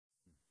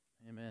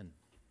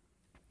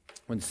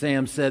When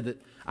Sam said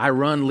that I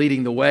run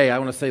leading the way, I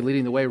want to say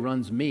leading the way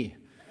runs me.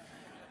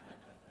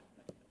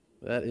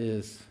 That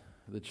is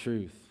the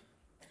truth.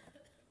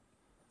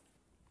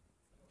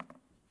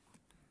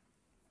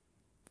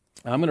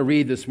 I'm going to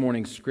read this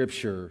morning's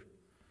scripture,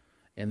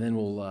 and then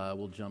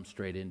we'll jump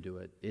straight into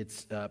it.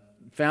 It's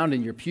found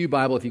in your Pew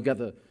Bible. If you've got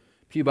the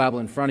Pew Bible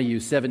in front of you,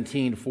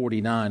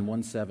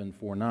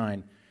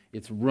 1749.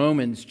 It's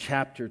Romans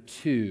chapter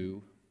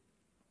 2,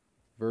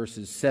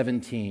 verses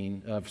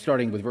 17,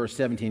 starting with verse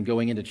 17,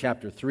 going into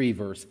chapter 3,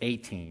 verse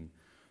 18.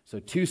 So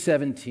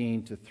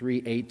 2:17 to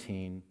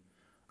 3:18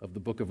 of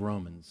the book of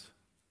Romans,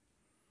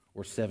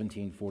 or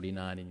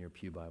 1749 in your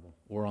Pew Bible,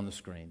 or on the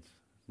screens.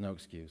 No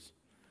excuse.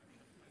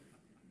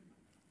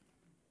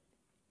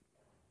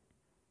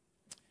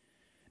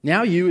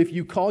 Now you, if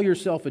you call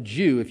yourself a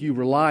Jew, if you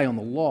rely on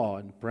the law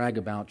and brag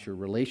about your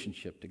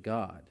relationship to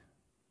God,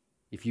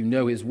 if you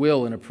know His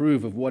will and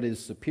approve of what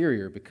is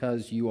superior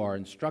because you are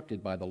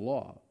instructed by the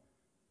law,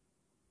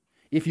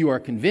 if you are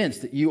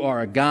convinced that you are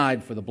a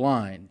guide for the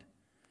blind,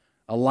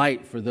 a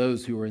light for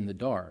those who are in the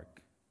dark,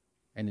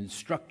 an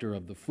instructor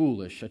of the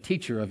foolish, a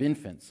teacher of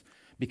infants,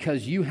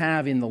 because you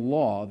have in the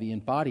law the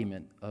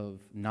embodiment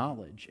of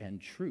knowledge and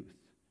truth.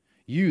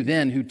 You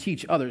then who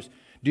teach others,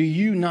 do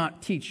you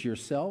not teach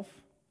yourself?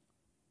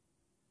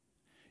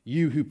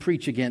 You who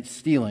preach against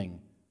stealing,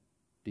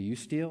 do you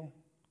steal?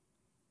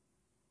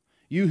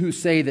 You who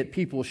say that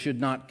people should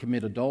not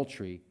commit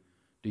adultery,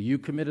 do you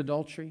commit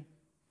adultery?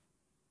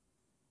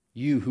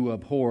 You who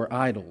abhor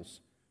idols,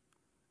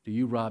 do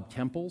you rob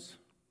temples?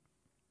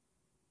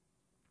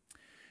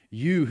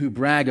 You who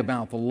brag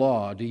about the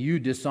law, do you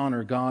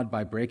dishonor God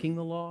by breaking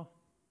the law?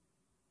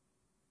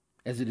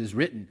 As it is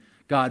written,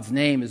 God's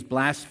name is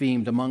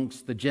blasphemed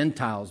amongst the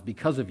Gentiles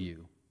because of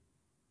you.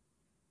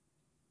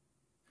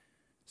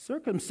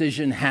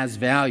 Circumcision has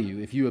value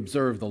if you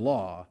observe the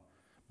law,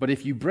 but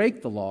if you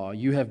break the law,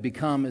 you have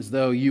become as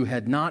though you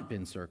had not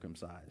been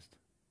circumcised.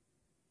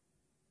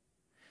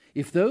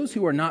 If those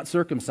who are not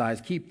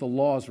circumcised keep the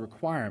law's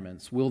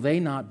requirements, will they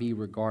not be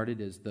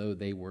regarded as though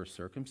they were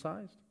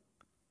circumcised?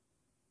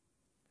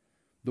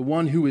 The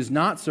one who is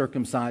not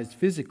circumcised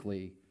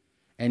physically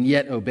and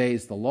yet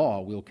obeys the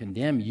law will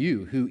condemn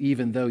you, who,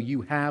 even though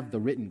you have the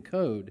written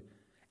code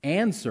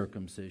and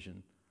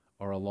circumcision,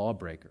 are a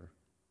lawbreaker.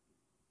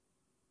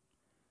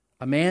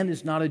 A man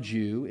is not a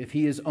Jew if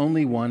he is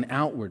only one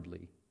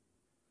outwardly,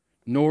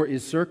 nor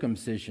is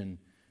circumcision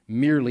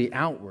merely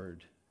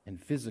outward and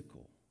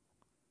physical.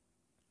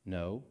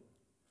 No,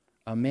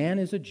 a man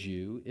is a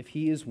Jew if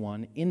he is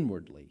one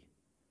inwardly,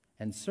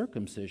 and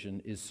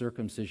circumcision is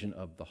circumcision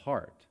of the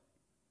heart,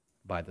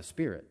 by the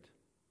Spirit,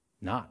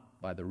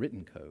 not by the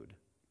written code.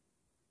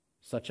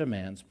 Such a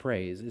man's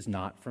praise is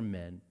not from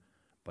men,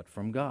 but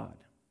from God.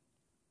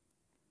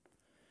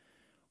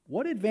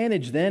 What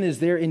advantage then is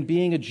there in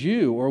being a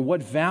Jew, or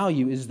what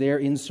value is there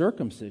in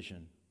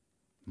circumcision?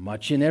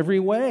 Much in every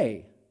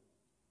way.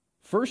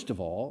 First of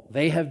all,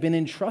 they have been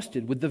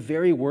entrusted with the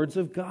very words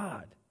of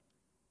God.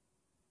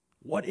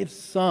 What if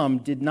some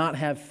did not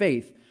have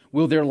faith?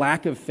 Will their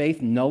lack of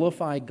faith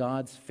nullify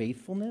God's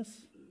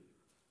faithfulness?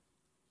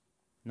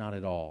 Not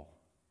at all.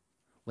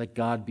 Let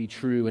God be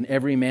true and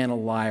every man a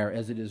liar,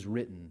 as it is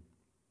written,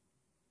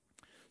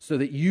 so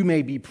that you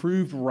may be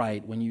proved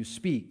right when you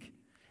speak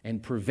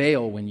and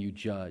prevail when you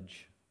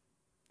judge.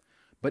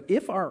 But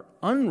if our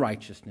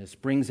unrighteousness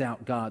brings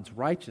out God's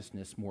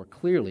righteousness more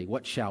clearly,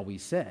 what shall we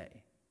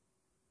say?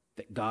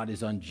 That God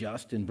is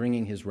unjust in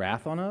bringing His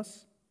wrath on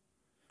us?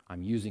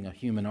 I'm using a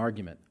human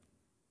argument.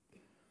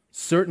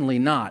 Certainly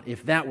not.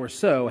 If that were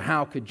so,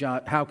 how could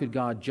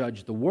God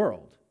judge the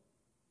world?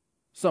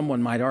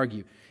 Someone might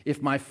argue,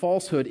 if my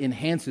falsehood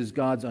enhances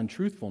God's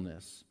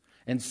untruthfulness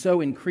and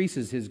so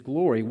increases His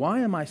glory, why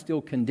am I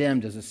still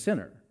condemned as a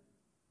sinner?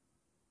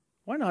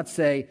 Why not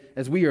say,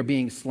 as we are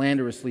being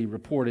slanderously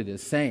reported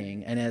as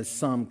saying, and as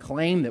some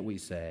claim that we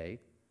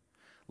say,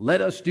 let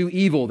us do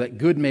evil that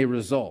good may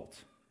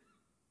result?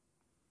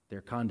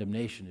 Their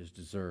condemnation is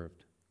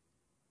deserved.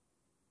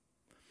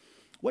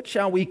 What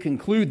shall we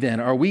conclude then?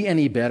 Are we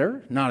any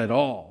better? Not at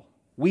all.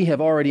 We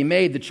have already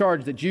made the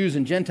charge that Jews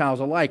and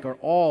Gentiles alike are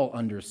all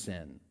under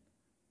sin.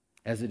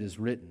 As it is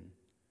written,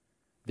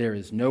 there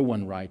is no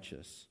one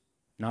righteous,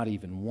 not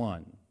even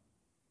one.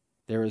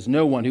 There is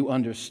no one who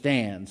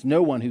understands,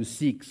 no one who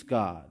seeks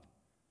God.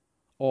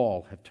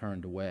 All have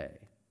turned away.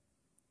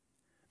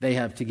 They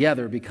have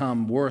together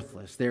become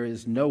worthless. There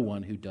is no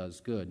one who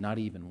does good, not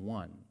even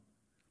one.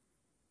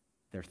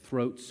 Their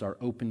throats are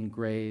open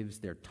graves,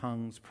 their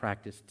tongues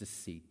practice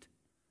deceit.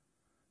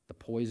 The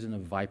poison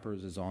of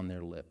vipers is on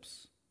their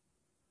lips.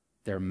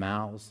 Their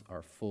mouths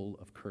are full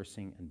of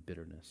cursing and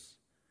bitterness.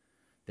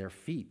 Their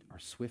feet are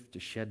swift to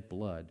shed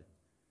blood.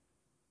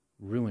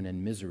 Ruin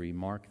and misery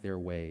mark their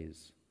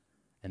ways,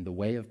 and the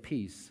way of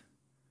peace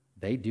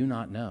they do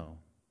not know.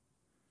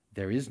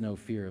 There is no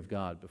fear of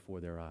God before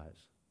their eyes.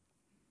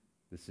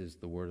 This is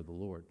the word of the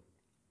Lord.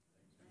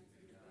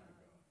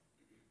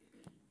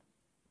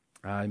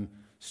 I'm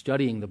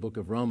studying the book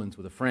of Romans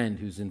with a friend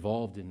who's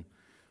involved in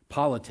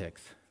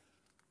politics.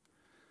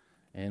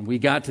 And we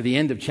got to the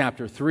end of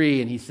chapter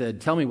 3, and he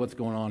said, "Tell me what's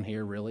going on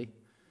here, really."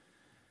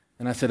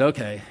 And I said,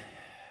 "Okay,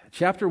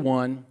 chapter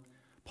 1,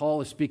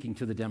 Paul is speaking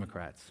to the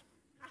Democrats,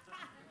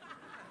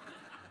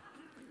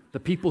 the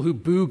people who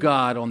boo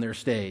God on their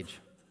stage.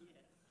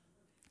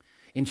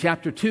 In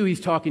chapter 2,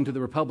 he's talking to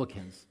the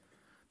Republicans.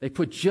 They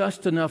put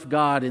just enough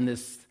God in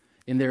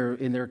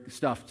their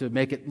stuff to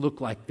make it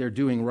look like they're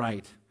doing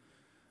right.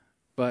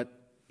 But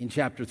in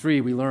chapter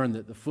 3, we learn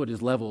that the foot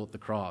is level at the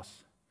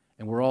cross,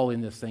 and we're all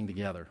in this thing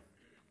together.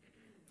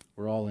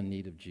 We're all in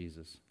need of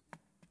Jesus."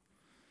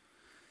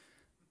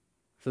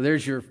 So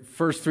there's your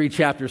first 3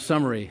 chapter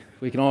summary.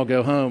 We can all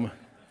go home.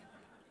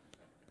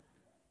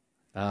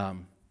 A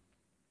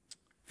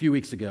few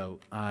weeks ago,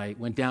 I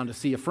went down to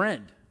see a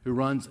friend who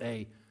runs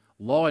a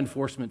law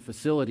enforcement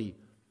facility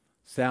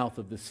south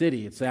of the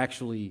city. It's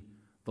actually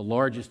the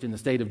largest in the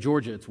state of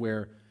Georgia. It's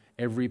where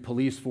every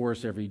police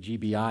force, every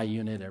GBI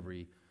unit,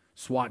 every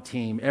SWAT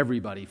team,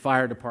 everybody,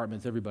 fire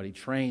departments, everybody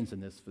trains in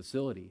this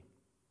facility.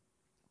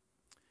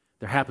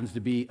 There happens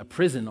to be a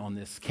prison on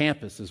this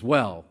campus as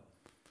well,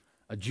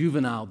 a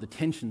juvenile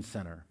detention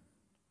center.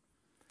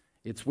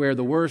 It's where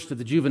the worst of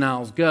the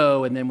juveniles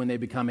go, and then when they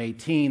become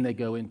 18, they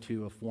go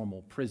into a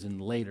formal prison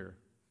later.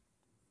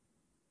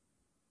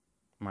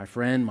 My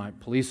friend, my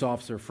police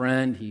officer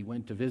friend, he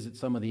went to visit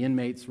some of the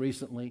inmates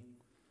recently,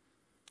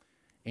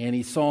 and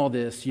he saw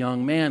this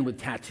young man with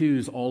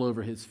tattoos all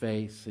over his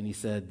face, and he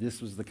said,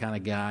 "This was the kind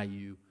of guy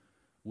you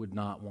would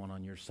not want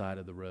on your side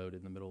of the road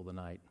in the middle of the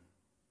night,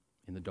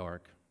 in the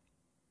dark."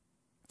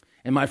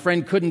 And my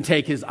friend couldn't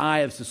take his eye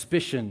of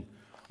suspicion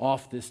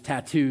off this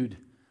tattooed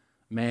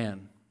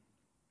man.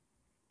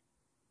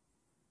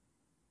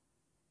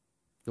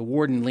 The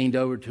warden leaned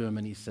over to him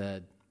and he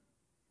said,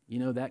 "You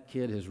know, that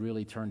kid has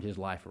really turned his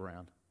life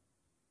around.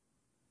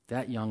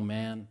 That young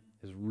man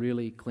has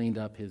really cleaned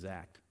up his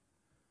act.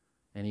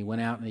 And he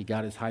went out and he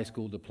got his high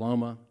school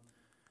diploma,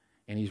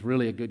 and he's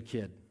really a good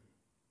kid."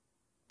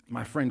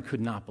 My friend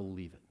could not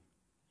believe it.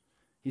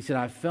 He said,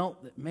 "I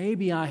felt that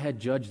maybe I had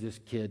judged this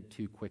kid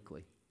too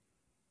quickly.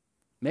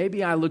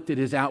 Maybe I looked at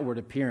his outward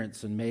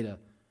appearance and made a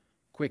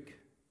quick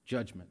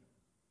judgment."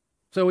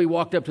 So he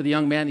walked up to the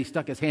young man, he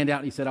stuck his hand out,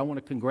 and he said, "I want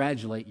to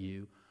congratulate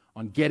you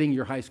on getting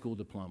your high school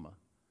diploma."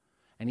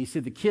 And he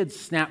said the kid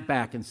snapped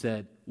back and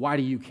said, "Why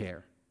do you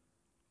care?"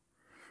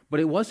 But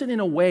it wasn't in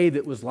a way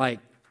that was like,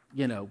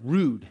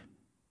 rude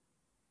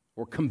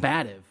or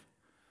combative.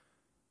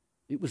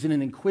 It was in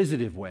an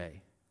inquisitive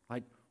way.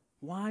 Like,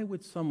 why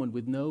would someone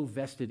with no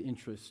vested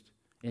interest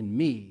in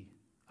me,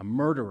 a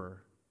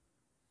murderer,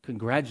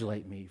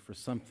 congratulate me for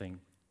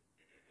something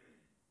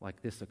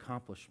like this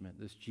accomplishment,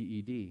 this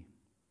GED?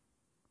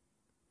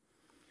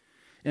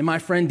 And my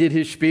friend did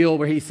his spiel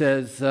where he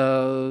says,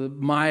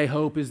 "My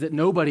hope is that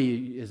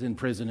nobody is in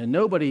prison and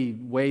nobody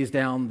weighs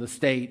down the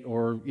state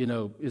or,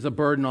 is a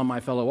burden on my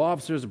fellow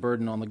officers, a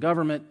burden on the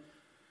government."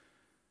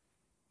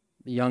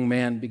 The young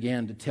man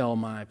began to tell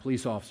my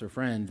police officer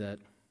friend that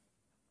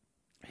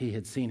he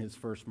had seen his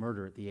first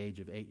murder at the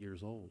age of 8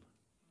 years old.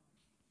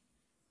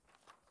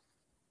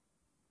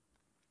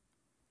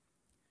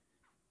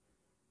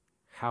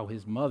 How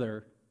his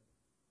mother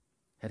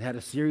had had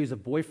a series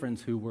of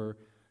boyfriends who were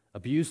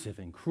abusive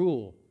and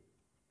cruel.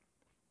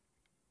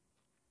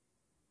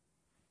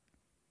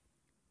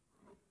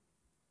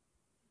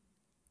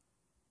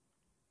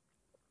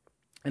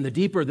 And the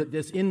deeper that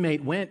this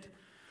inmate went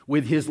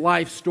with his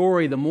life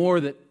story, the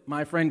more that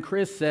my friend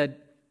Chris said,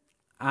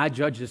 "I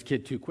judged this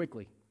kid too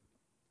quickly."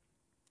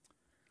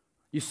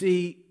 You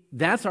see,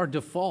 that's our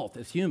default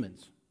as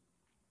humans.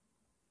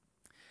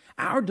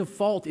 Our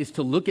default is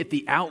to look at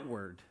the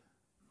outward,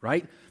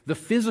 right? The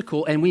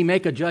physical, and we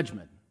make a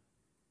judgment.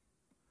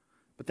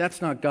 But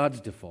that's not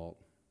God's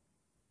default.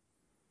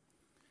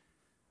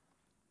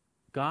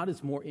 God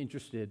is more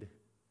interested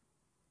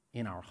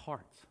in our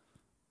hearts.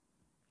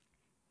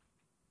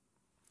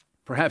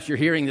 Perhaps you're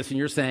hearing this and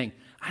you're saying,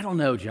 "I don't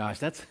know, Josh,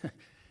 that's,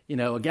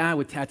 a guy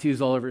with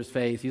tattoos all over his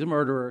face. He's a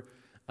murderer.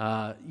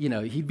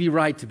 He'd be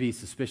right to be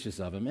suspicious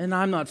of him." And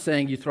I'm not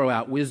saying you throw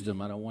out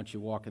wisdom. I don't want you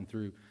walking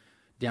through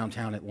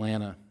downtown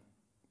Atlanta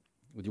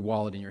with your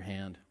wallet in your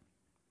hand.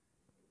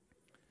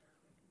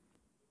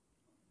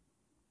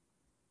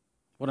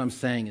 What I'm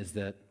saying is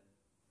that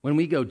when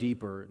we go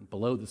deeper and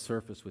below the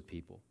surface with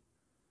people,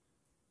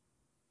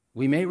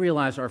 we may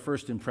realize our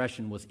first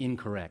impression was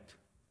incorrect.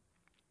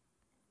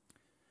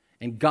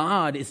 And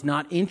God is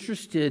not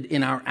interested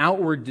in our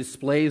outward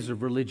displays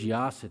of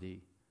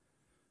religiosity,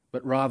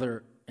 but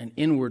rather an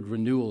inward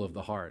renewal of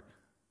the heart.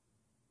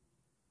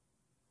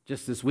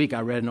 Just this week,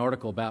 I read an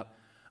article about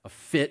a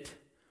fit,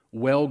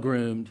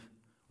 well-groomed,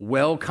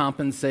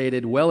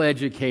 well-compensated,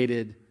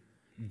 well-educated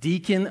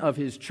deacon of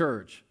his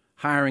church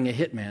hiring a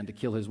hitman to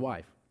kill his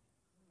wife.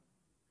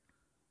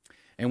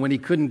 And when he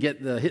couldn't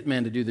get the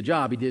hitman to do the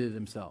job, he did it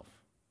himself.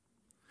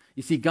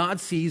 You see, God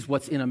sees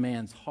what's in a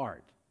man's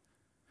heart.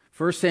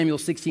 1 Samuel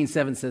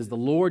 16:7 says, "The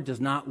Lord does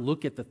not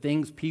look at the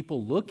things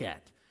people look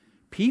at.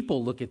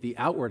 People look at the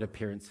outward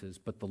appearances,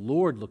 but the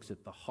Lord looks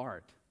at the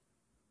heart."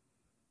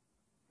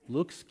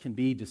 Looks can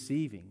be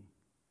deceiving.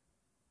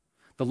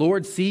 The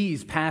Lord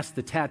sees past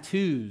the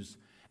tattoos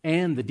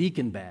and the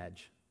deacon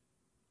badge.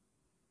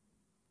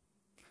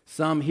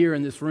 Some here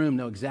in this room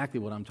know exactly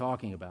what I'm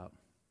talking about.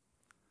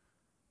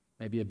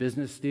 Maybe a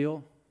business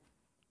deal.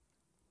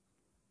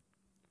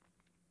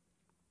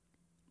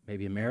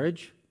 Maybe a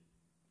marriage.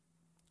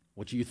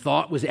 What you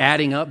thought was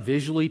adding up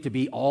visually to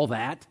be all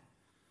that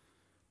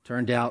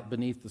turned out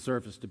beneath the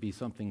surface to be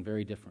something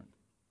very different.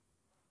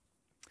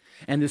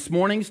 And this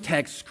morning's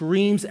text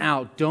screams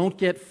out, don't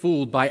get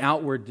fooled by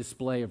outward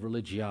display of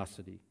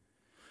religiosity.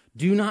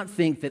 Do not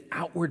think that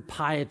outward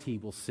piety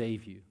will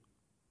save you.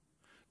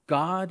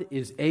 God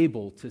is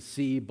able to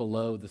see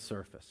below the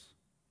surface.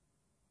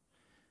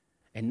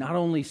 And not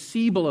only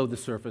see below the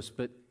surface,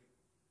 but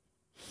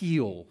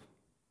heal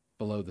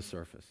below the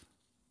surface.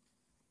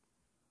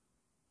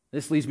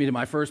 This leads me to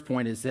my first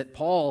point, is that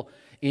Paul,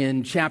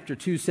 in chapter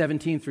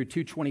 2:17 through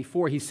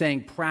 2:24, he's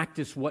saying,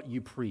 practice what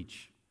you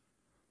preach.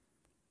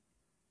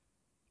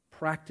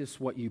 Practice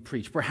what you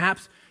preach.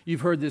 Perhaps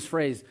you've heard this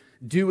phrase,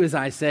 do as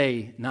I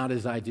say, not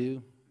as I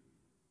do.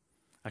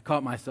 I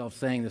caught myself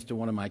saying this to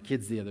one of my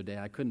kids the other day.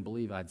 I couldn't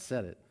believe I'd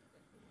said it.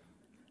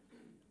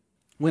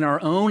 When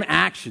our own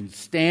actions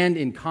stand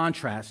in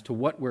contrast to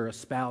what we're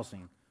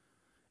espousing,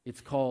 it's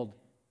called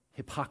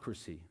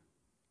hypocrisy.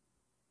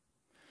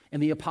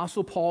 And the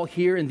Apostle Paul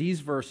here in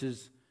these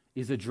verses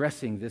is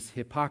addressing this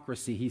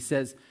hypocrisy. He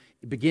says,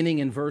 beginning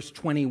in verse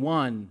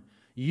 21,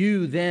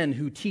 you then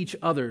who teach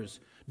others,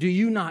 do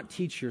you not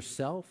teach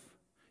yourself?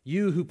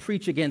 You who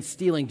preach against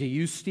stealing, do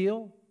you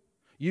steal?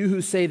 You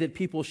who say that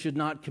people should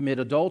not commit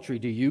adultery,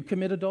 do you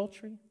commit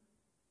adultery?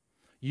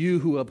 You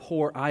who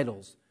abhor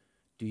idols,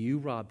 do you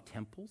rob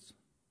temples?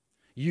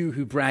 You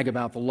who brag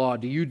about the law,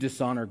 do you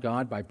dishonor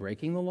God by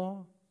breaking the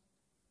law?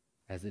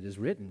 As it is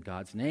written,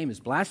 God's name is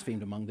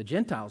blasphemed among the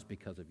Gentiles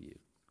because of you.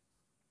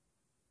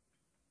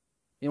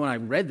 You know, when I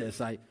read this,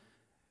 I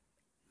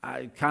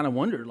kind of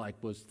wondered,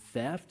 was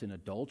theft and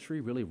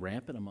adultery really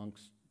rampant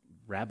amongst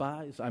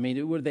rabbis? I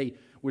mean, were they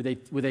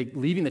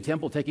leaving the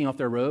temple, taking off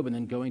their robe, and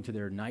then going to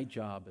their night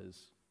job as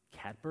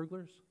cat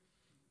burglars?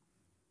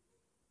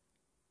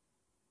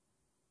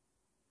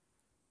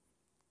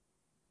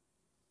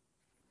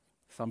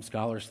 Some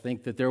scholars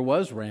think that there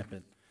was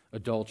rampant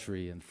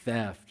adultery and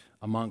theft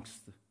amongst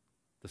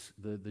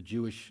the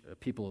Jewish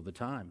people of the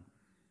time,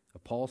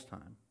 of Paul's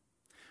time.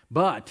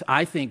 But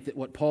I think that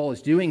what Paul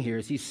is doing here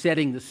is he's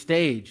setting the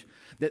stage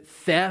that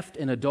theft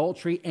and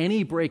adultery,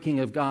 any breaking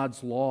of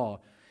God's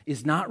law,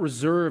 is not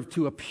reserved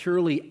to a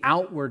purely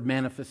outward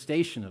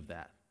manifestation of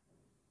that.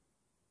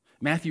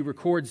 Matthew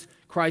records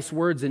Christ's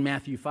words in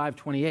Matthew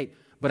 5:28,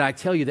 but I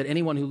tell you that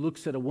anyone who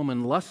looks at a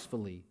woman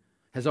lustfully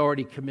has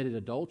already committed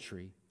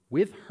adultery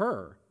with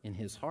her in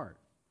his heart.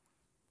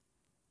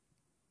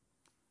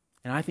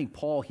 And I think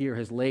Paul here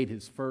has laid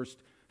his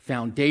first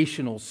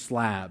foundational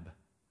slab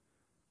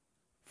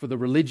for the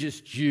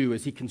religious Jew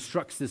as he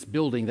constructs this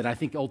building that I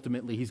think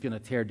ultimately he's going to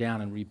tear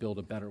down and rebuild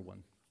a better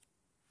one.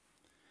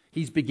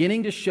 He's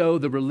beginning to show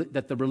that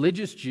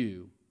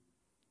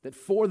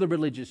for the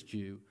religious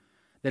Jew,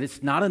 that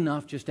it's not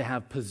enough just to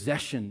have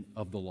possession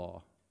of the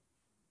law.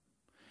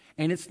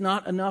 And it's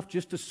not enough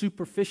just to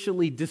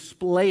superficially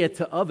display it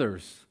to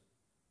others.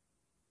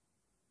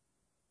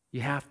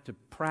 You have to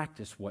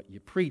practice what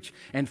you preach.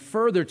 And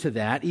further to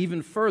that,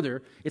 even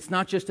further, it's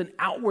not just an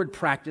outward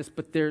practice,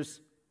 but there's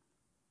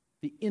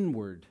the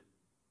inward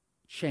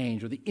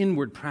change or the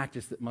inward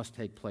practice that must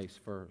take place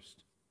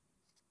first.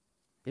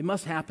 It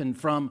must happen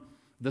from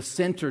the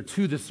center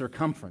to the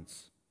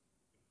circumference.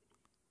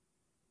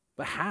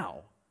 But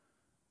how?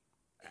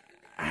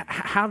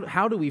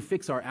 How do we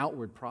fix our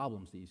outward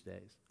problems these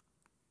days?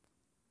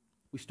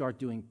 We start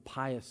doing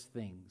pious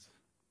things.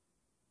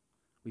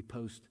 We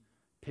post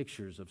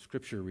pictures of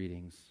scripture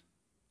readings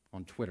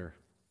on Twitter.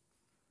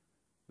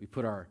 We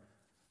put our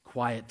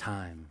quiet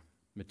time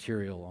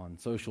material on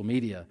social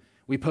media.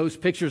 We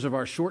post pictures of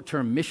our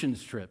short-term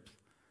missions trips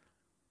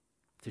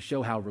to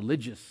show how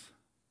religious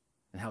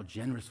and how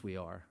generous we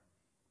are.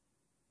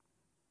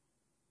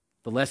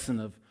 The lesson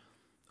of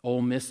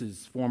Ole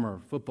Miss's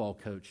former football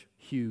coach,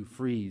 Hugh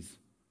Freeze,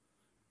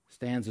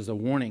 stands as a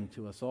warning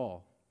to us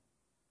all.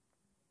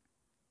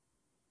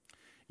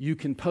 You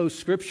can post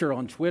scripture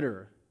on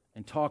Twitter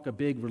and talk a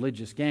big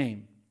religious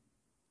game,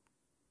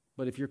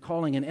 but if you're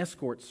calling an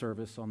escort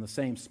service on the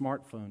same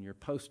smartphone you're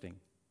posting,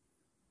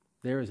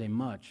 there is a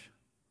much,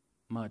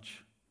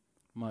 much,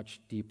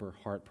 much deeper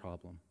heart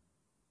problem.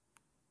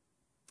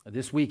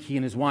 This week, he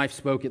and his wife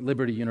spoke at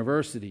Liberty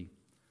University.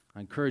 I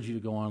encourage you to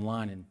go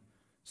online and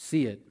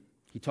see it.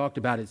 He talked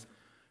about his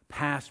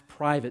past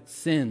private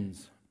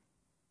sins,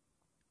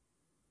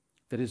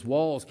 that his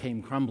walls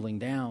came crumbling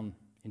down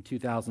in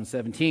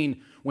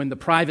 2017 when the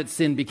private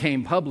sin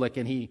became public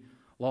and he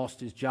lost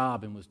his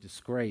job and was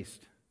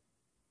disgraced.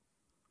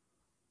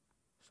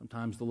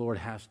 Sometimes the Lord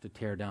has to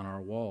tear down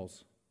our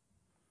walls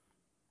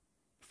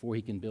before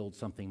he can build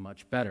something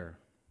much better.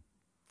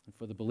 And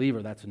for the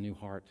believer, that's a new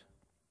heart.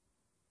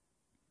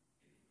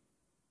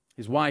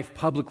 His wife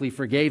publicly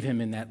forgave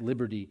him in that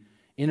Liberty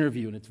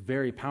interview, and it's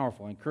very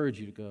powerful. I encourage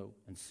you to go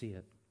and see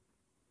it.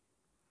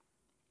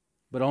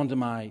 But on to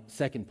my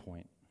second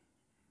point.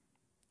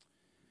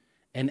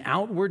 An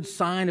outward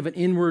sign of an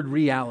inward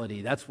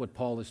reality. That's what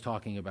Paul is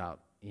talking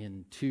about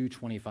in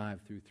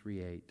 2:25 through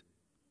 3:8.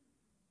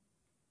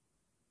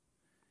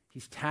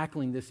 He's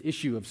tackling this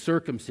issue of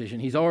circumcision.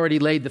 He's already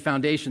laid the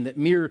foundation that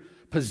mere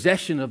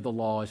possession of the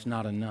law is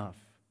not enough.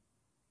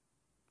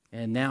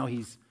 And now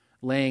he's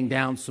laying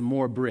down some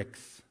more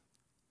bricks.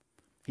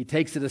 He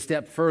takes it a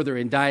step further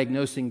in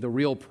diagnosing the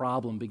real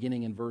problem,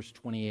 beginning in verse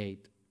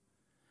 28.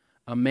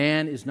 A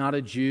man is not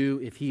a Jew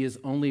if he is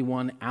only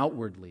one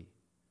outwardly,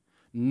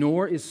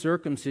 nor is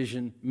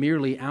circumcision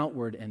merely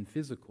outward and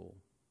physical.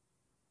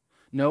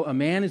 No, a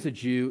man is a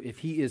Jew if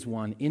he is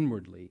one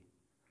inwardly,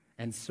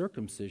 and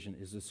circumcision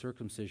is the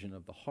circumcision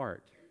of the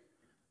heart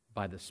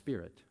by the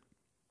Spirit,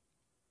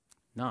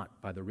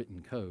 not by the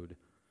written code.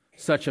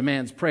 Such a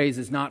man's praise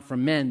is not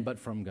from men, but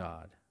from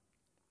God.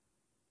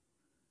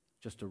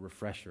 Just a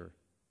refresher.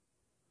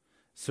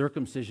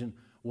 Circumcision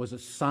was a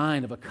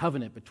sign of a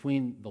covenant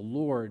between the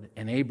Lord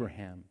and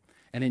Abraham.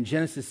 And in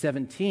Genesis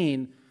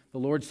 17, the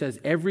Lord says,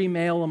 every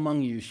male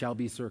among you shall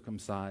be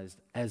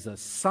circumcised as a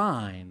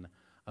sign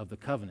of the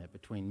covenant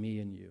between me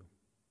and you.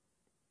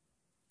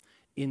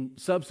 In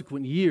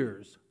subsequent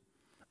years,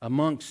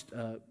 amongst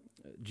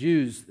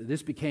Jews,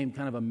 this became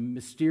kind of a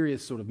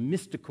mysterious, sort of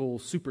mystical,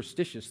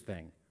 superstitious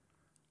thing.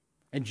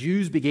 And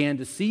Jews began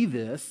to see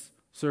this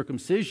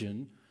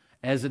circumcision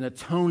as an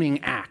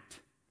atoning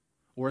act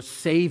or a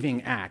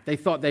saving act. They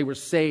thought they were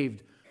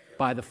saved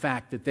by the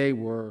fact that they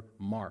were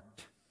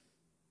marked.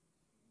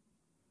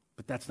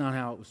 But that's not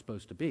how it was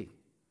supposed to be.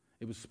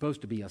 It was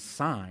supposed to be a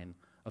sign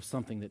of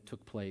something that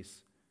took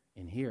place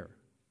in here.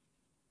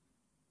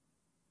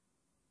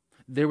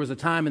 There was a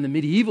time in the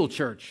medieval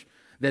church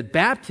that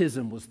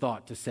baptism was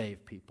thought to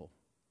save people.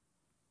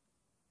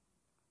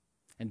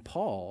 And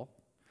Paul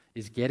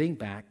is getting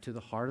back to the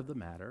heart of the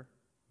matter,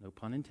 no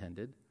pun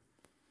intended,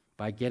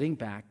 by getting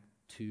back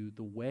to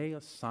the way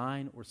a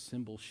sign or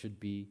symbol should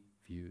be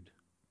viewed.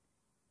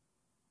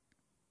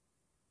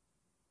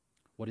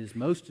 What is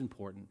most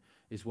important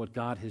is what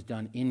God has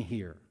done in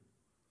here,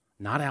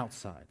 not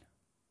outside.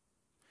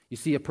 You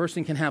see, a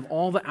person can have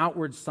all the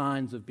outward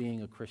signs of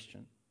being a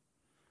Christian.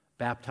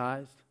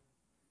 Baptized,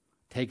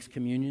 takes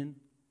communion,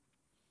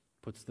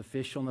 puts the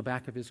fish on the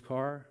back of his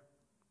car,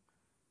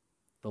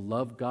 the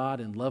love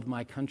God and love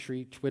my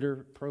country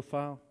Twitter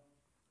profile,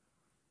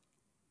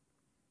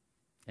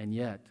 and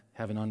yet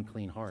have an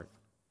unclean heart.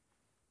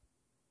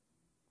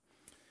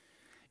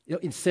 You know,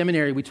 in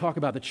seminary, we talk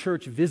about the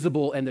church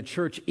visible and the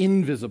church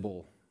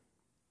invisible.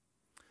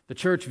 The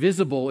church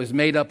visible is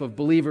made up of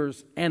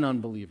believers and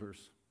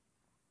unbelievers.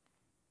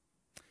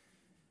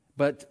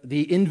 But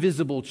the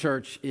invisible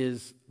church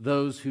is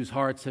those whose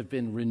hearts have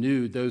been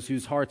renewed, those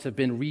whose hearts have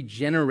been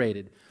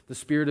regenerated. The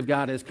Spirit of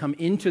God has come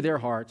into their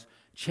hearts,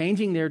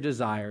 changing their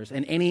desires,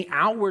 and any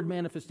outward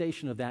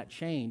manifestation of that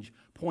change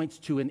points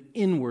to an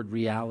inward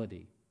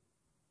reality.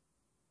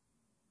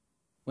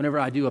 Whenever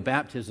I do a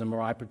baptism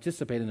or I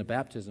participate in a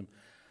baptism,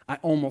 I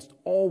almost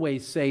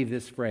always say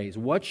this phrase: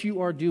 what you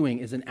are doing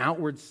is an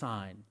outward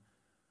sign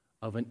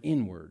of an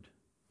inward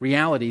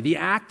reality. The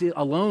act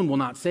alone will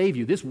not save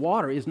you. This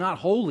water is not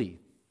holy.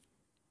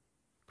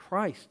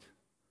 Christ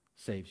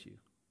saves you.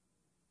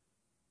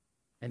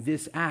 And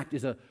this act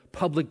is a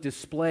public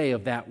display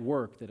of that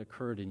work that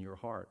occurred in your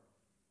heart.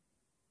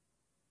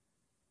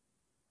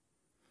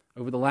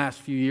 Over the last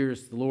few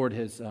years, the Lord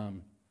has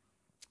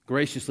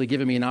graciously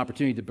given me an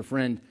opportunity to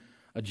befriend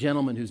a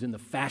gentleman who's in the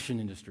fashion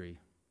industry.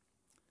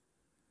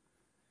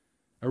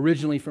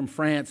 Originally from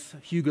France,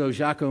 Hugo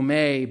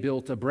Jacquemet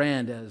built a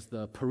brand as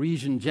the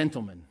Parisian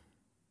gentleman.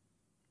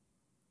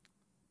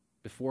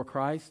 Before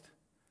Christ,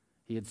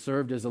 he had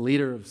served as a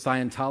leader of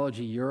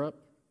Scientology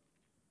Europe.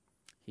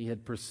 He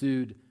had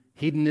pursued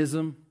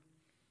hedonism.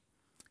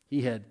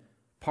 He had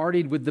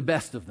partied with the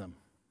best of them.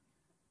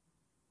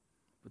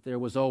 But there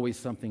was always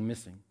something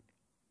missing.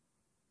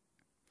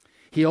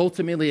 He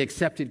ultimately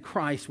accepted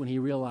Christ when he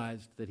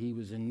realized that he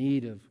was in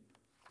need of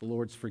the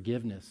Lord's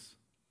forgiveness.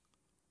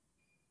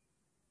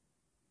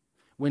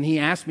 When he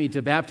asked me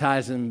to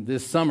baptize him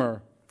this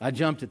summer, I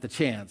jumped at the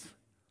chance.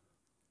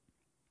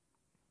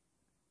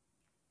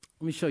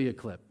 Let me show you a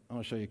clip. I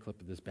want to show you a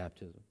clip of this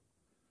baptism.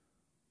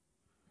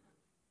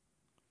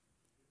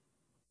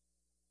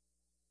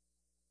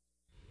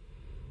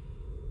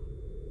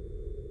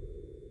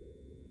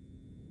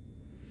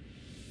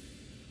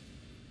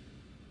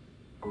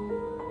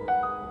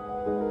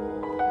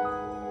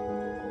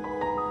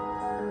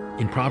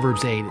 In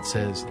Proverbs 8, it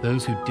says,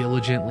 "Those who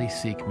diligently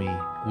seek me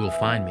will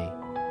find me."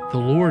 The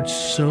Lord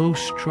so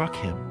struck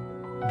him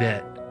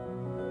that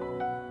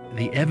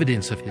the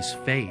evidence of his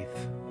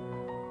faith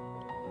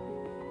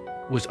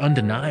was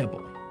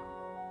undeniable.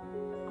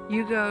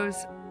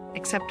 Hugo's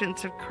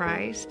acceptance of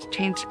Christ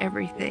changed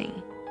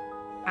everything.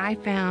 I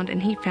found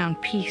and he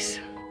found peace.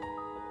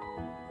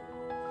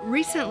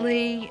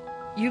 Recently,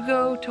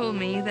 Hugo told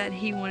me that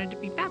he wanted to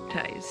be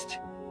baptized.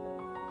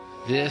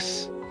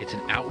 It's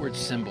an outward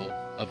symbol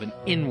of an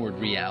inward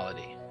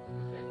reality.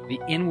 The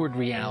inward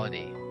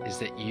reality is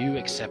that you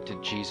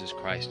accepted Jesus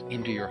Christ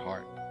into your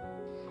heart.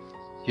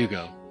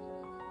 Hugo,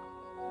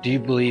 do you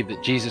believe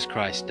that Jesus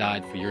Christ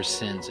died for your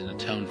sins and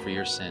atoned for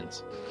your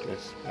sins?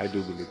 Yes, I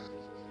do believe.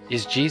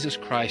 Is Jesus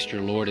Christ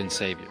your Lord and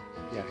Savior?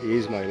 Yeah, He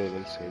is my Lord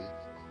and Savior.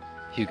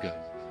 Hugo,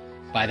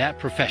 by that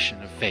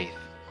profession of faith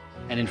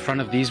and in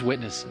front of these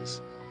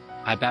witnesses,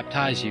 I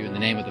baptize you in the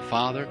name of the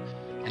Father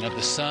and of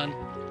the Son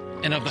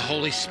and of the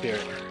Holy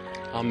Spirit.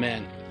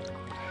 Amen.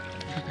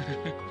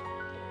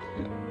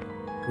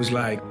 It was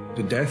like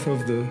the death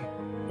of the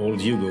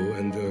old Hugo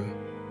and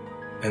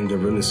the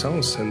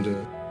renaissance and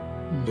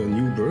the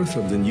new birth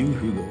of the new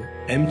Hugo,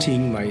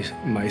 emptying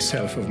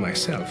myself of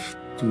myself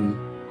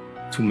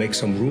to make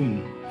some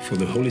room for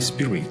the Holy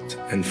Spirit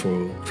and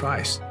for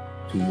Christ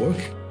to work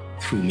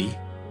through me.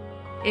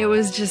 It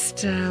was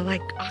just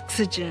like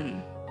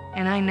oxygen,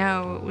 and I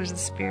know it was the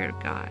Spirit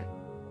of God.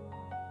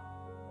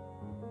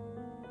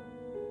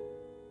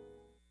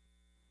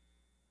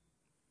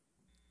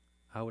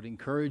 I would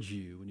encourage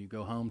you, when you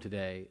go home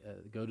today,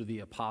 go to the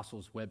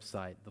Apostles'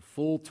 website. The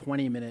full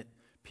 20-minute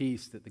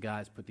piece that the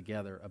guys put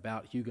together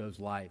about Hugo's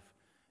life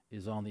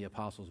is on the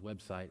Apostles'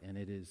 website, and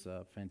it is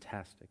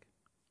fantastic.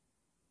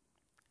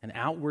 An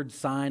outward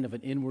sign of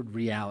an inward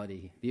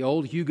reality. The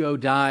old Hugo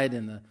died,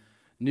 and the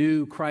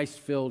new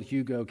Christ-filled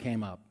Hugo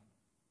came up.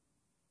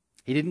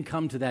 He didn't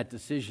come to that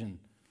decision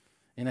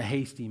in a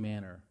hasty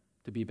manner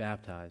to be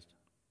baptized.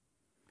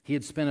 He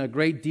had spent a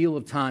great deal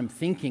of time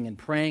thinking and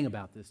praying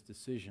about this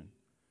decision,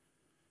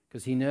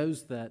 because he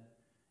knows that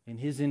in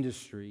his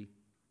industry,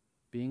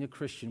 being a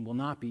Christian will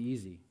not be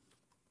easy.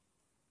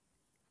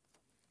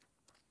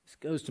 This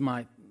goes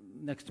to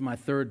next to my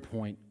third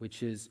point,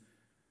 which is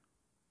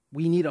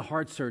we need a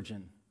heart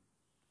surgeon,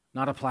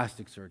 not a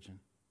plastic surgeon.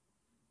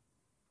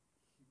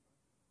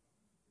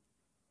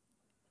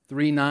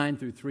 3:9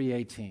 through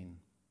 3:18.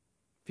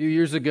 A few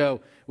years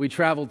ago, we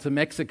traveled to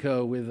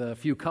Mexico with a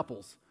few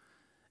couples,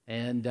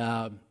 and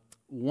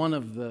one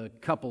of the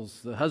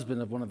couples, the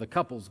husband of one of the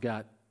couples,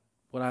 got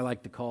what I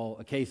like to call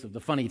a case of the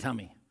funny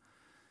tummy.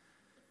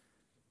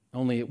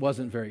 Only it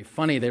wasn't very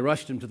funny. They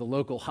rushed him to the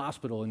local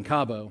hospital in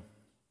Cabo,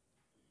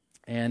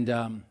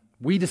 and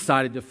we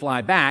decided to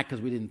fly back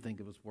because we didn't think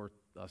it was worth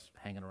us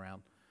hanging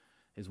around.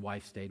 His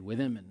wife stayed with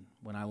him, and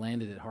when I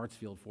landed at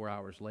Hartsfield 4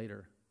 hours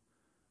later,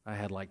 I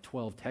had like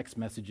 12 text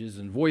messages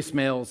and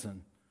voicemails,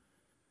 and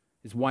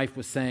his wife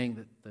was saying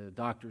that the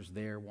doctors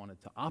there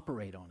wanted to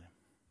operate on him.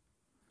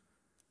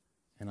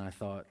 And I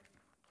thought,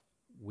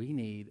 we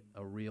need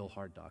a real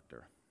heart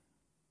doctor,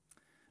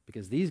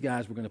 because these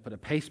guys were going to put a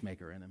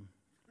pacemaker in him.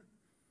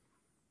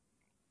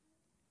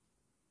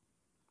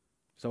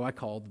 So I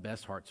called the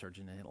best heart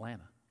surgeon in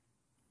Atlanta.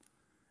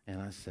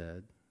 And I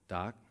said,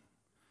 Doc,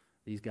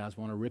 these guys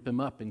want to rip him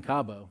up in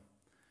Cabo,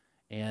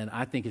 and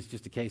I think it's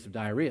just a case of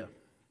diarrhea.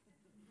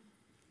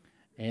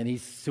 And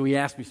so he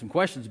asked me some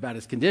questions about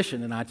his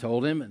condition, and I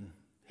told him, and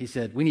he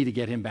said, we need to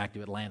get him back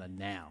to Atlanta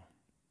now.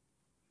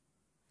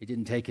 It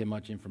didn't take him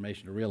much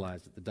information to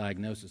realize that the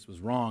diagnosis was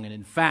wrong, and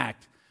in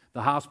fact,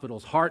 the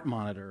hospital's heart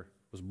monitor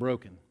was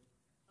broken.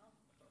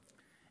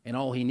 And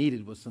all he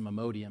needed was some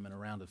Imodium and a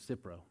round of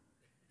Cipro.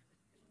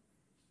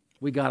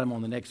 We got him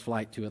on the next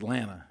flight to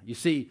Atlanta. You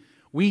see,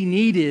 we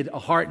needed a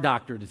heart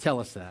doctor to tell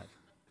us that.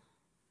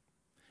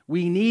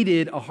 We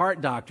needed a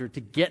heart doctor to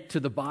get to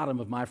the bottom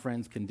of my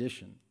friend's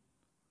condition.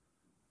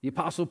 The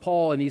Apostle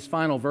Paul in these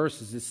final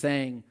verses is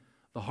saying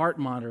the heart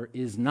monitor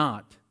is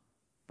not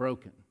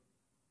broken.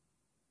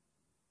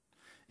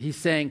 He's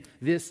saying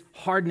this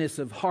hardness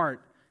of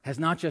heart has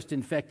not just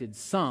infected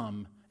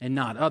some and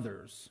not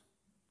others.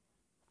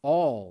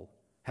 All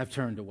have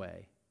turned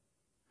away.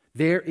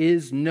 There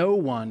is no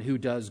one who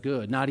does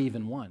good, not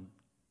even one.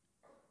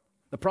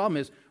 The problem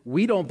is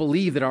we don't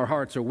believe that our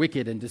hearts are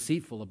wicked and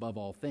deceitful above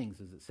all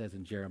things, as it says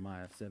in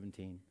Jeremiah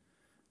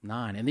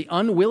 17:9. And the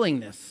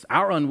unwillingness,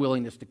 our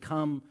unwillingness to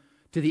come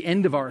to the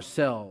end of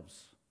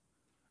ourselves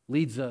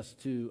leads us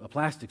to a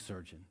plastic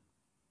surgeon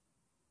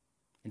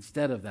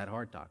instead of that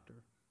heart doctor.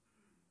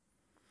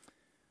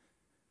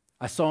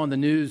 I saw in the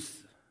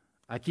news,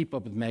 I keep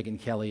up with Megyn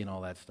Kelly and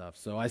all that stuff,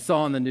 so I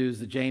saw in the news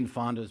that Jane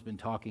Fonda's been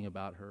talking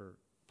about her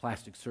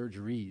plastic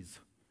surgeries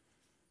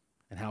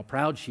and how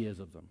proud she is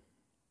of them.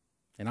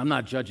 And I'm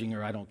not judging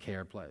her, I don't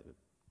care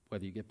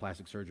whether you get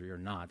plastic surgery or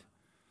not.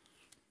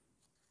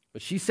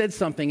 But she said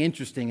something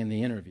interesting in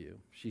the interview.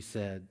 She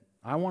said,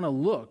 I want to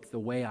look the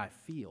way I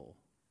feel.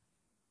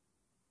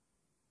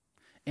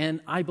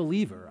 And I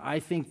believe her. I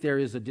think there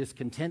is a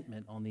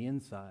discontentment on the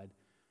inside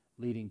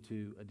leading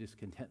to a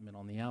discontentment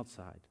on the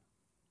outside.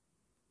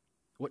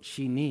 What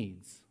she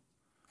needs,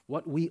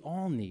 what we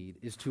all need,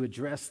 is to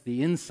address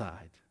the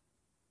inside.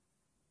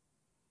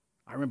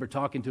 I remember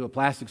talking to a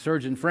plastic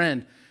surgeon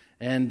friend,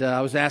 and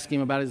I was asking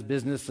him about his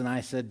business, and I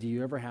said, do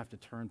you ever have to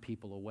turn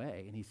people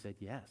away? And he said,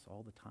 yes,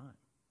 all the time.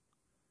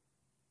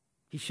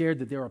 He shared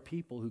that there are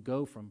people who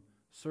go from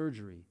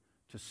surgery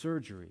to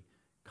surgery,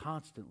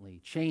 constantly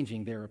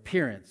changing their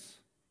appearance,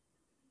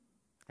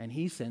 and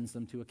he sends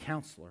them to a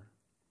counselor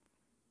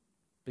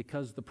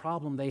because the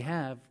problem they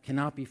have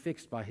cannot be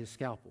fixed by his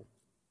scalpel.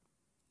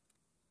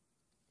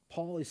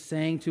 Paul is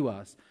saying to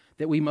us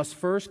that we must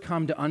first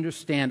come to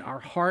understand our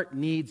heart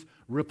needs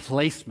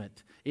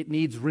replacement. It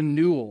needs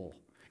renewal.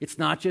 It's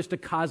not just a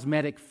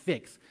cosmetic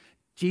fix.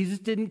 Jesus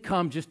didn't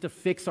come just to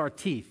fix our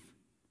teeth.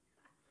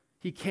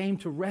 He came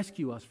to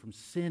rescue us from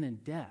sin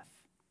and death.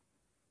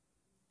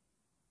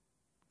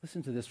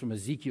 Listen to this from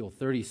Ezekiel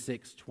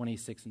 36,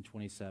 26 and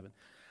 27.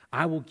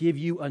 I will give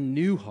you a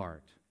new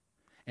heart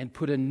and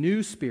put a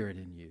new spirit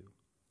in you.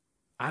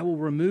 I will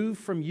remove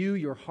from you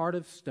your heart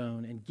of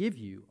stone and give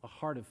you a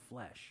heart of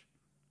flesh.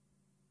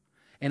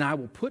 And I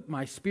will put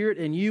my spirit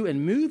in you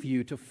and move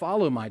you to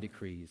follow my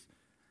decrees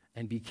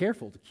and be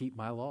careful to keep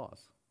my laws.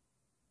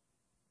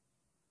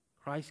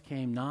 Christ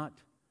came not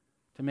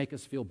to make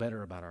us feel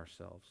better about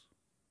ourselves.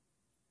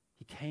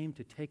 He came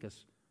to take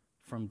us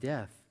from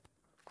death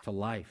to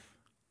life.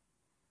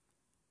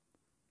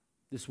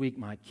 This week,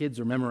 my kids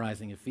are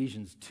memorizing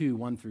Ephesians 2,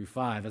 1 through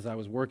 5. As I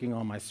was working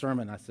on my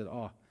sermon, I said,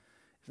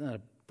 isn't that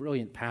a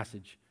brilliant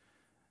passage?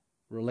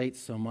 Relates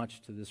so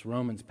much to this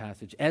Romans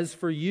passage. As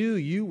for you,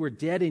 you were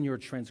dead in your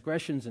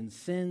transgressions and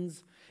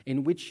sins,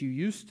 in which you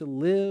used to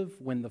live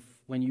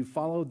when you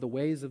followed the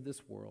ways of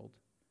this world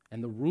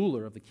and the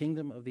ruler of the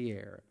kingdom of the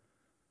air,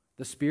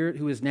 the spirit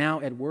who is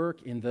now at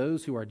work in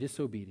those who are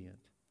disobedient.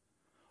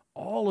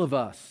 All of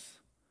us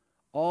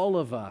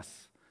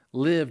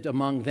lived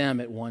among them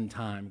at one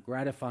time,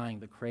 gratifying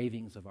the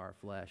cravings of our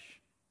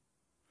flesh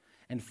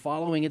and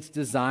following its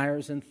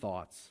desires and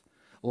thoughts.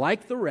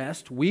 Like the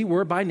rest, we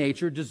were by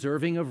nature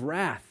deserving of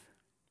wrath.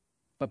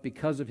 But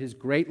because of his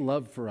great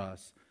love for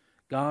us,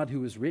 God,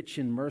 who is rich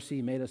in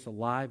mercy, made us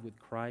alive with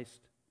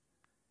Christ.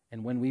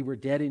 And when we were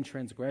dead in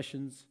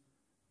transgressions,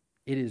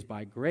 it is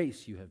by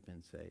grace you have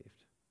been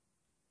saved.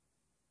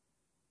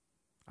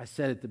 I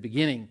said at the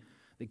beginning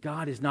that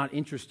God is not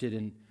interested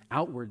in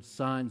outward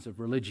signs of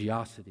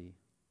religiosity,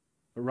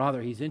 but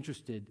rather he's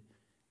interested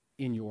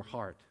in your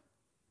heart.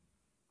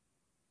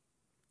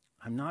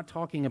 I'm not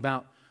talking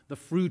about the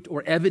fruit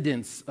or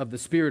evidence of the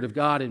Spirit of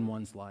God in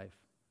one's life.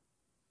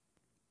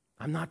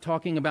 I'm not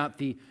talking about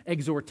the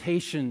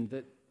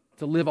exhortation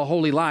to live a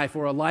holy life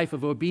or a life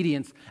of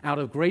obedience out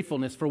of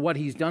gratefulness for what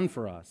he's done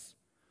for us.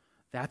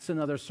 That's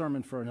another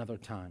sermon for another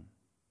time.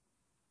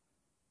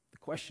 The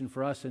question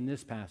for us in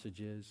this passage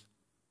is,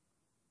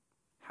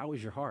 how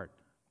is your heart?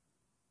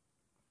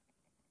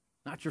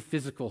 Not your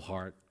physical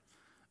heart,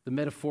 the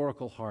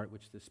metaphorical heart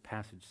which this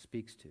passage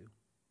speaks to.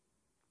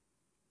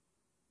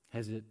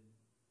 Has it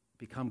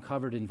become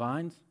covered in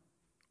vines?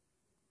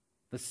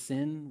 The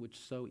sin which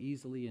so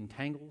easily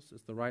entangles,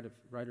 as the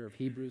writer of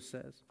Hebrews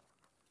says?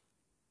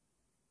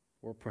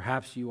 Or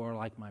perhaps you are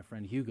like my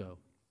friend Hugo.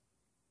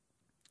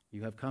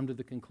 You have come to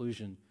the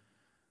conclusion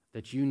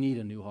that you need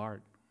a new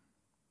heart.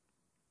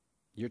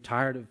 You're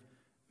tired of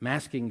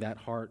masking that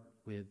heart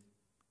with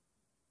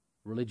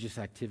religious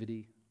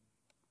activity,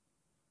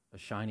 a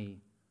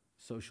shiny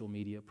social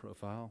media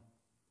profile.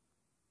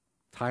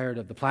 Tired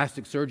of the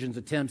plastic surgeon's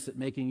attempts at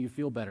making you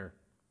feel better.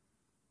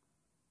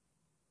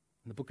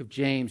 In the book of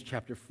James,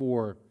 chapter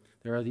 4,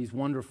 there are these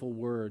wonderful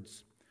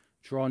words.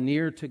 Draw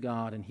near to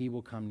God, and he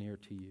will come near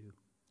to you.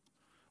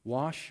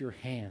 Wash your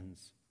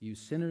hands, you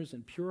sinners,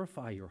 and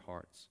purify your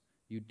hearts,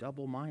 you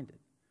double-minded.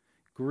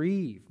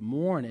 Grieve,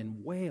 mourn,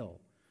 and wail.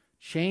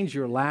 Change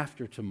your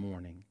laughter to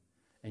mourning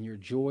and your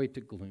joy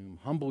to gloom.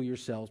 Humble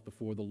yourselves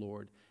before the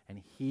Lord,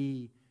 and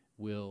he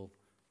will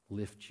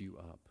lift you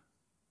up.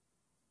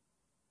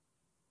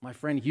 My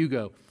friend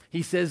Hugo,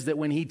 he says that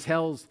when he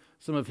tells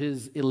some of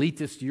his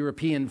elitist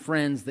European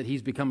friends that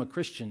he's become a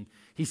Christian,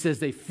 he says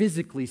they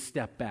physically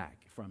step back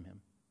from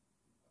him.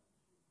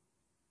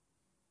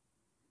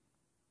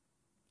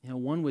 You know,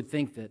 one would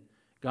think that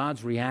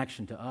God's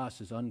reaction to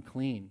us as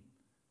unclean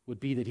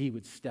would be that he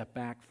would step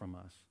back from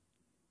us.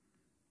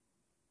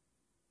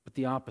 But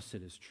the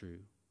opposite is true.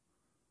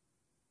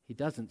 He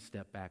doesn't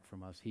step back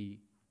from us. He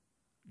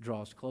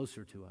draws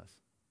closer to us.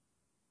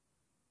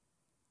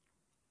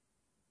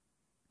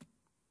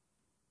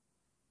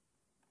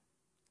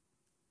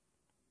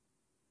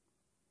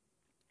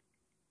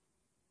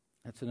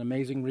 That's an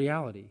amazing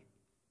reality.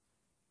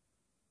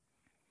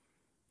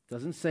 It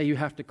doesn't say you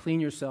have to clean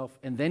yourself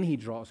and then he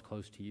draws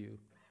close to you.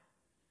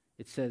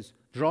 It says,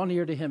 draw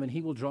near to him and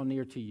he will draw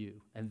near to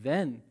you. And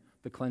then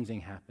the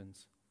cleansing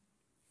happens.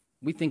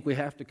 We think we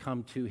have to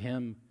come to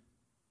him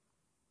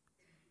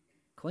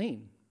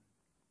clean.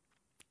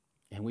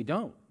 And we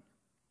don't.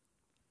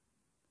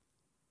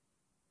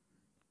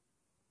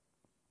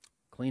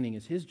 Cleaning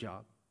is his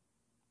job.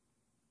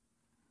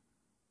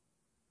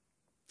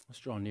 Let's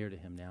draw near to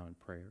him now in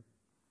prayer.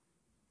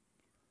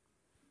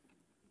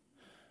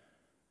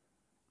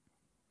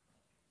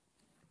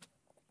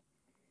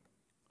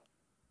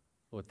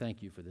 Lord,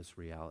 thank you for this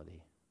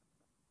reality.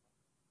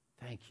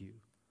 Thank you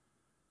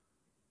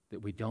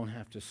that we don't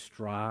have to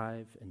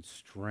strive and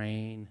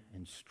strain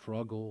and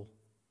struggle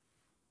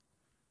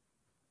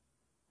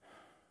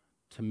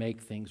to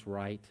make things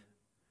right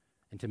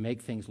and to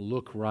make things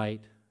look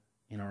right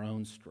in our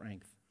own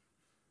strength,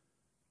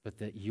 but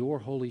that your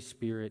Holy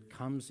Spirit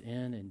comes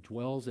in and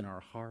dwells in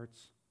our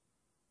hearts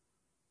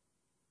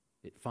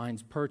it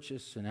finds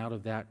purchase, and out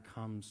of that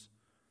comes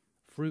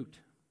fruit.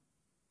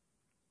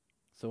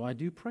 So I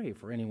do pray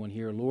for anyone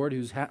here, Lord,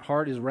 whose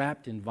heart is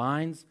wrapped in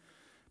vines.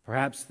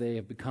 Perhaps they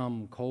have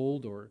become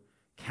cold or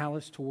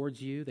callous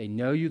towards you. They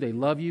know you, they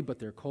love you, but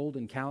they're cold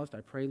and calloused.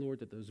 I pray, Lord,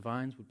 that those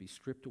vines would be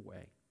stripped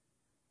away.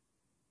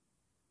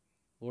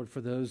 Lord,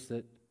 for those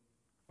that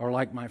are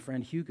like my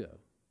friend Hugo,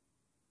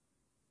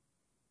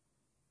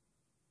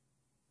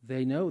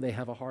 they know they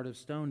have a heart of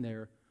stone.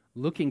 They're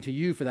looking to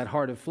you for that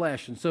heart of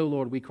flesh. And so,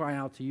 Lord, we cry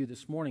out to you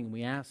this morning, and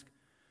we ask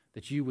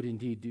that you would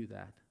indeed do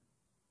that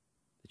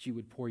you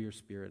would pour your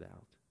Spirit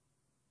out.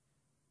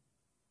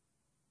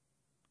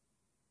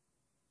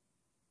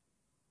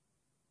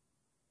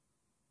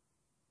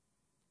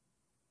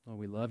 Lord,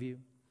 we love you,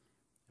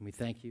 and we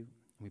thank you,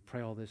 and we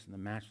pray all this in the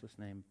matchless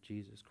name of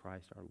Jesus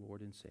Christ, our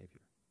Lord and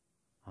Savior.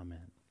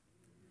 Amen.